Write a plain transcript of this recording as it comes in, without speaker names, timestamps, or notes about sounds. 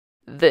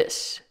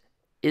This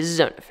is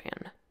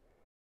Zonafan.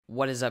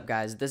 What is up,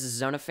 guys? This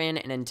is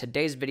Zonafan, and in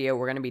today's video,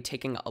 we're going to be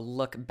taking a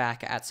look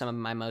back at some of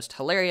my most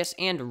hilarious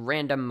and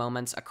random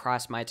moments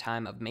across my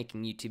time of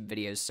making YouTube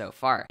videos so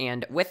far.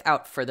 And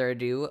without further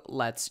ado,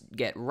 let's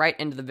get right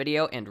into the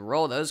video and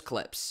roll those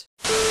clips.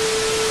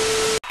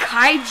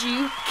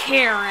 Kaiju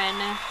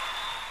Karen.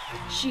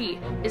 She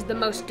is the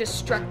most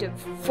destructive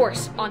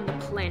force on the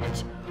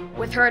planet.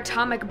 With her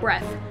atomic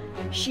breath,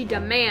 she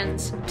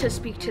demands to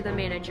speak to the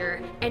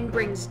manager and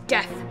brings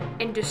death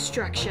and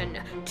destruction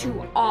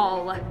to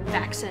all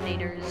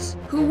vaccinators.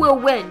 Who will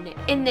win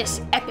in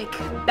this epic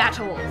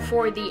battle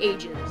for the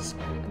ages?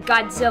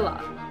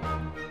 Godzilla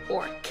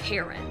or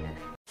Karen?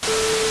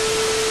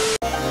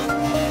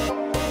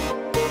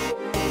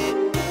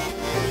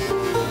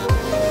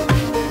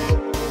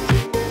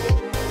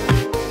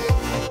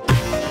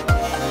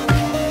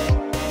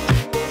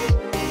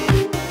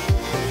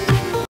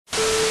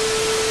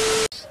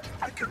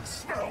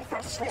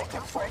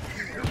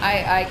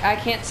 I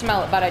can't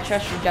smell it, but I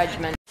trust your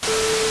judgment.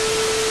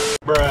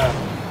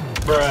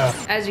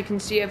 Bruh. As you can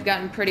see, I've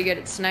gotten pretty good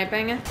at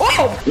sniping.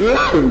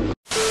 Oh!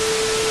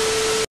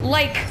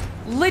 Like,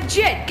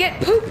 legit,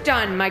 get pooped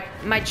on,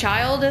 my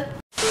child.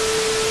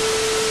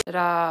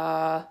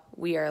 Ta-da,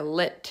 we are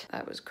lit.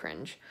 That was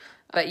cringe.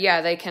 But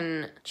yeah, they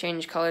can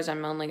change colors.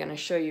 I'm only gonna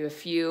show you a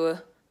few.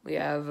 We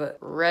have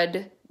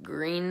red,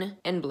 green,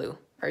 and blue.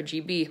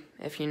 RGB,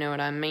 if you know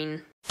what I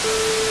mean.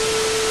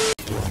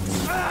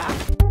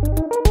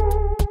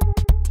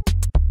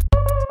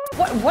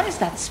 What is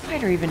that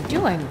spider even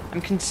doing?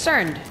 I'm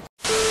concerned.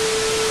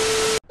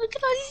 Look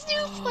at all these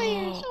new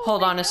players.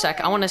 Hold on a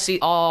sec. I want to see.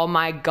 Oh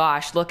my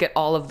gosh, look at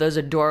all of those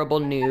adorable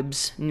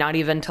noobs. Not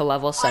even to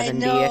level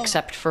 70,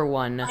 except for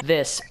one.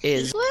 This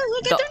is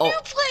Look at the new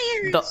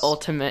players. The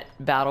ultimate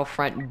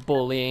Battlefront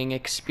bullying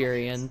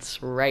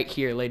experience right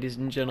here, ladies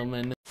and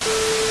gentlemen.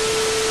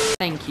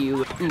 Thank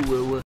you.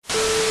 Ooh.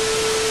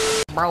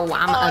 Bro,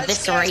 I'm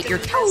eviscerate your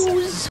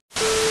toes.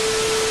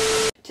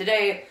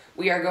 Today,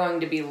 we are going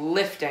to be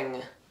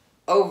lifting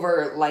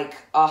over like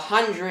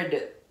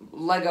 100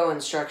 Lego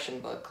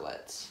instruction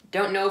booklets.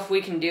 Don't know if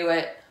we can do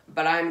it,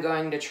 but I'm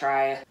going to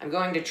try. I'm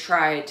going to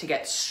try to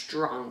get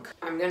strong.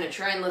 I'm going to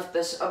try and lift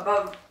this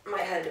above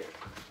my head.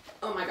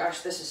 Oh my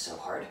gosh, this is so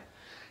hard.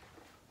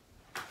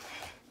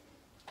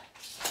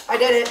 I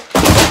did it.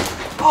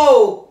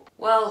 Oh!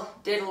 Well,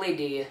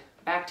 diddly-dee.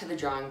 Back to the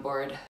drawing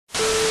board.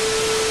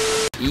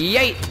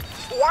 Yay!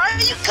 Why are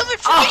you coming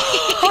for me?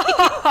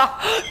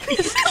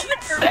 This is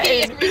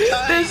insane.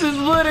 This is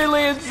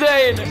literally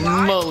insane.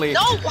 Molly.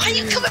 No, why are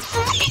you coming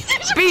for me?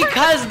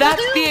 Because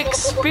that's the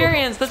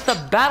experience. That's the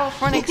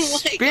Battlefront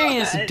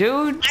experience,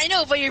 dude. I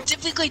know, but you're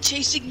typically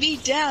chasing me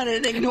down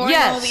and ignoring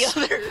all the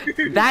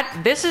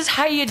others. This is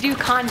how you do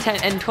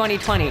content in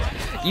 2020.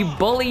 You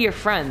bully your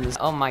friends.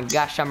 Oh my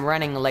gosh, I'm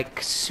running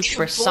like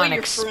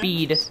supersonic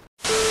speed.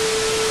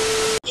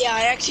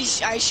 Yeah,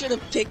 I should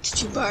have picked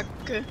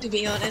Chewbacca, to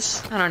be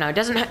honest. I don't know.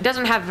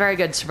 Doesn't have very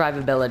good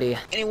survivability.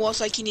 And it was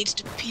like he needs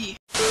to pee.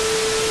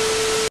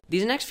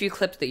 These next few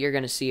clips that you're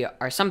gonna see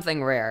are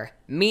something rare.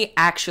 Me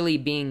actually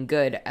being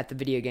good at the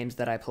video games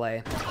that I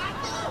play.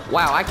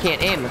 Wow, I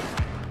can't aim.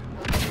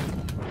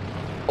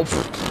 Oh,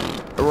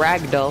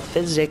 ragdoll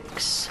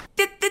physics.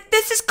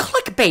 This is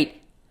clickbait.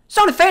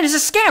 Zonafan is a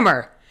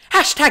scammer.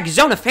 Hashtag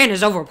Zonafan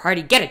is over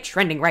party. Get it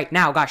trending right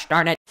now, gosh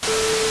darn it.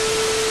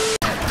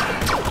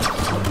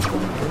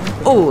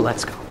 Oh,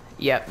 let's go.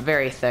 Yep,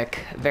 very thick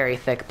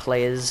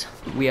plays.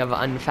 We have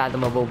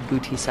unfathomable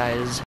booty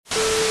size.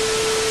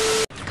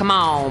 Come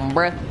on,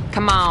 bruh.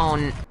 Come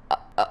on.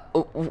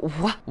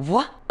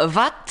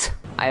 What?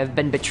 I have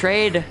been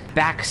betrayed,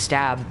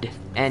 backstabbed,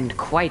 and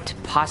quite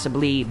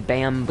possibly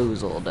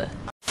bamboozled.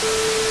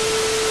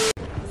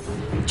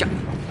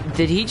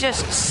 Did he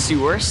just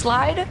sewer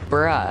slide?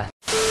 Bruh.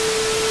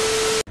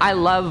 I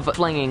love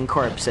flinging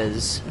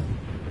corpses.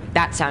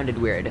 That sounded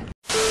weird.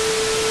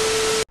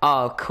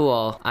 Oh,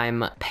 cool.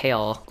 I'm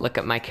pale. Look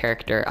at my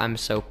character. I'm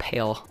so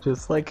pale.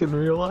 Just like in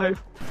real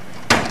life.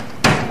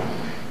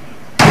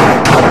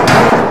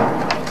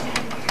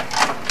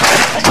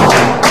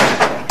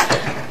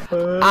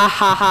 Ah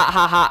ha ha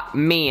ha ha.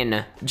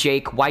 Mean.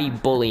 Jake, why you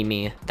bully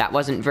me? That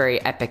wasn't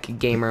very epic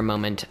gamer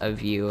moment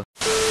of you.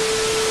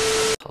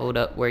 Hold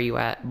up, where you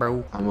at,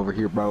 bro? I'm over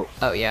here, bro.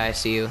 Oh yeah, I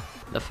see you.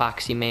 The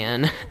foxy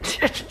man.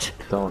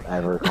 Don't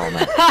ever call me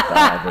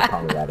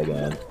that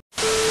again.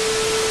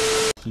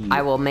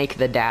 I will make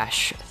the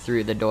dash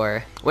through the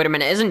door. Wait a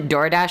minute, isn't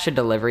DoorDash a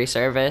delivery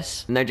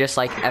service? And they're just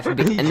like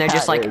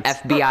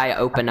FBI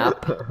open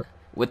up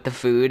with the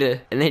food,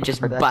 and they just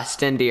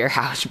bust into your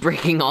house,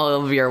 breaking all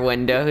of your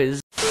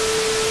windows.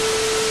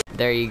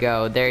 There you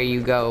go.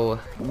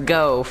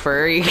 Go,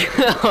 furry,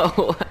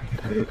 go.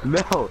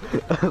 No,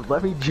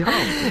 let me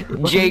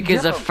jump. Jake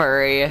is a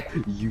furry.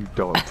 You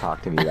don't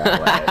talk to me that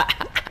way.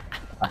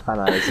 I found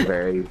that as a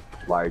very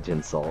large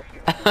insult.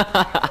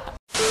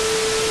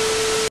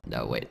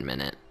 No, wait a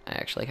minute. I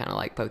actually kind of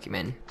like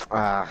Pokemon.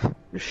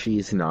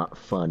 She's not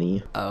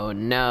funny. Oh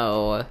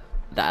no.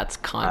 That's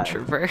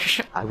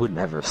controversial. I would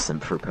never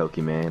simp for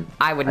Pokemon.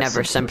 I would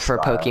never simp for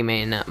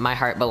Pokemon. My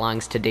heart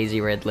belongs to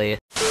Daisy Ridley.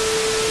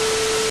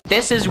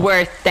 This is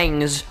where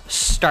things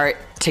start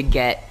to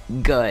get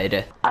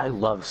good. I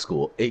love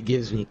school. It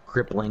gives me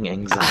crippling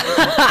anxiety.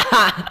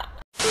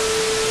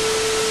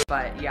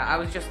 But yeah, I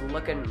was just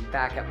looking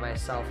back at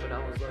myself and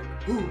I was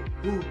like, ooh,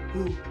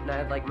 and I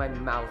had like my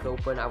mouth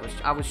open. I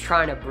was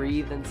trying to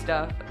breathe and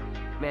stuff.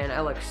 Man,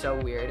 I look so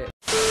weird.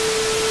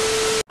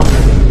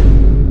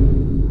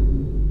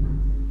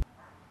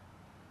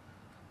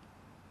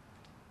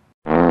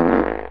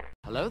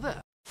 Hello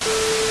there.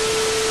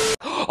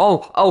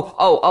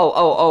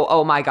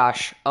 Oh my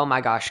gosh. Oh my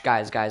gosh,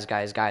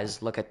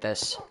 guys, look at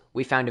this.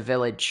 We found a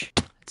village.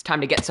 It's time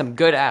to get some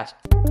good ass.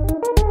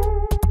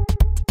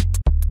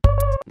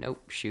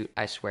 Nope, shoot,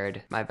 I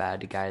sweared. My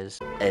bad, guys.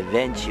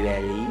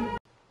 Eventually.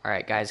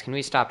 Alright, guys, can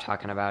we stop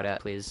talking about it,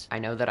 please? I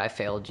know that I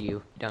failed you.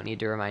 You don't need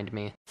to remind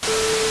me.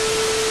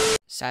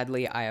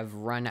 Sadly, I have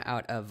run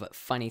out of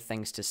funny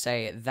things to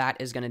say. That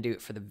is going to do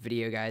it for the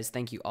video, guys.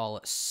 Thank you all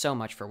so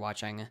much for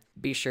watching.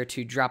 Be sure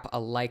to drop a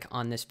like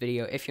on this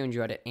video if you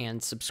enjoyed it,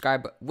 and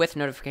subscribe with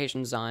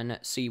notifications on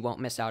so you won't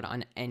miss out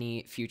on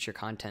any future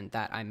content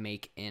that I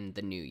make in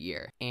the new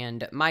year.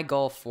 And my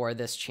goal for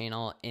this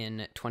channel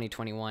in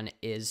 2021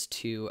 is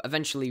to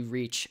eventually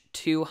reach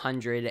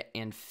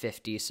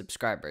 250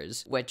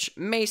 subscribers, which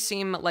may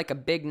seem like a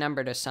big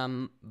number to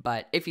some,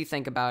 but if you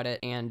think about it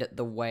and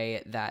the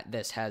way that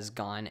this has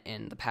gone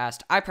in the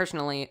past, I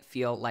personally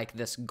feel like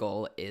this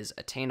goal is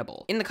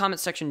attainable. In the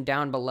comment section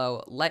down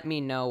below, let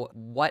me know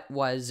what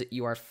was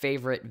your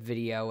favorite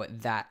video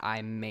that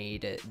I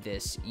made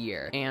this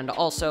year, and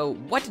also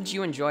what did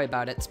you enjoy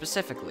about it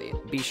specifically.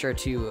 Be sure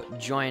to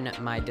join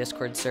my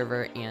Discord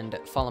server and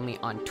follow me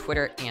on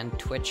Twitter and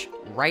Twitch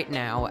right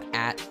now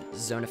at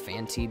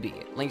zonafantb.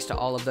 Links to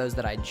all of those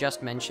that I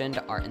just mentioned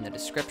are in the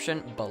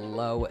description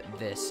below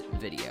this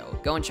video.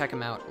 Go and check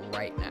them out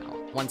right now.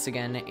 Once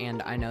again,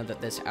 and I know that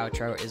this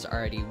outro is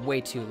already way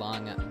too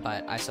long,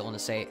 but I still want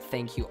to say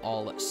thank you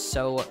all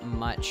so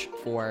much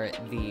for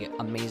the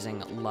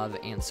amazing love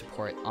and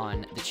support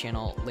on the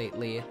channel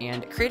lately,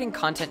 and creating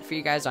content for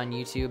you guys on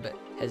YouTube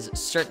has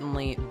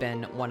certainly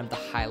been one of the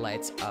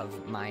highlights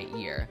of my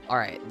year.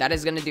 Alright, that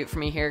is going to do it for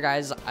me here,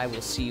 guys. I will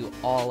see you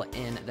all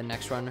in the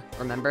next one.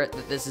 Remember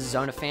that this is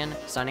zonafan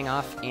signing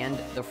off, and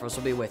the force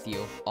will be with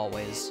you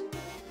always.